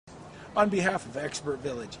On behalf of Expert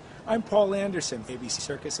Village, I'm Paul Anderson, ABC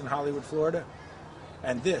Circus in Hollywood, Florida,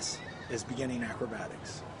 and this is Beginning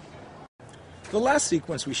Acrobatics. The last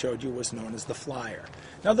sequence we showed you was known as the flyer.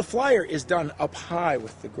 Now the flyer is done up high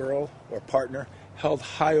with the girl or partner held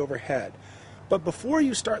high overhead. But before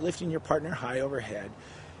you start lifting your partner high overhead,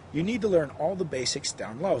 you need to learn all the basics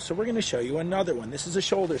down low. So we're going to show you another one. This is a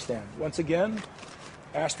shoulder stand. Once again,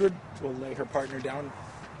 Astrid will lay her partner down.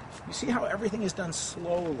 You see how everything is done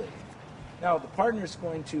slowly. Now the partner is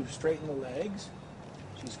going to straighten the legs.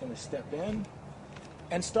 She's going to step in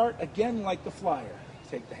and start again like the flyer.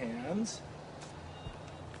 Take the hands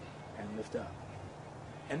and lift up.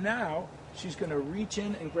 And now she's going to reach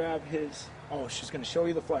in and grab his, she's going to show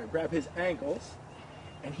you the flyer, grab his ankles,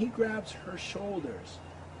 and he grabs her shoulders.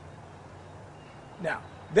 Now,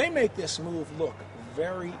 they make this move look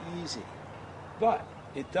very easy, but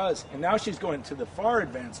it does. And now she's going to the far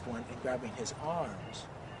advanced one and grabbing his arms.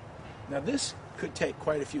 Now this could take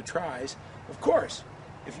quite a few tries. Of course,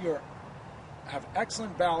 if you have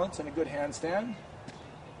excellent balance and a good handstand,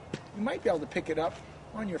 you might be able to pick it up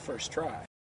on your first try.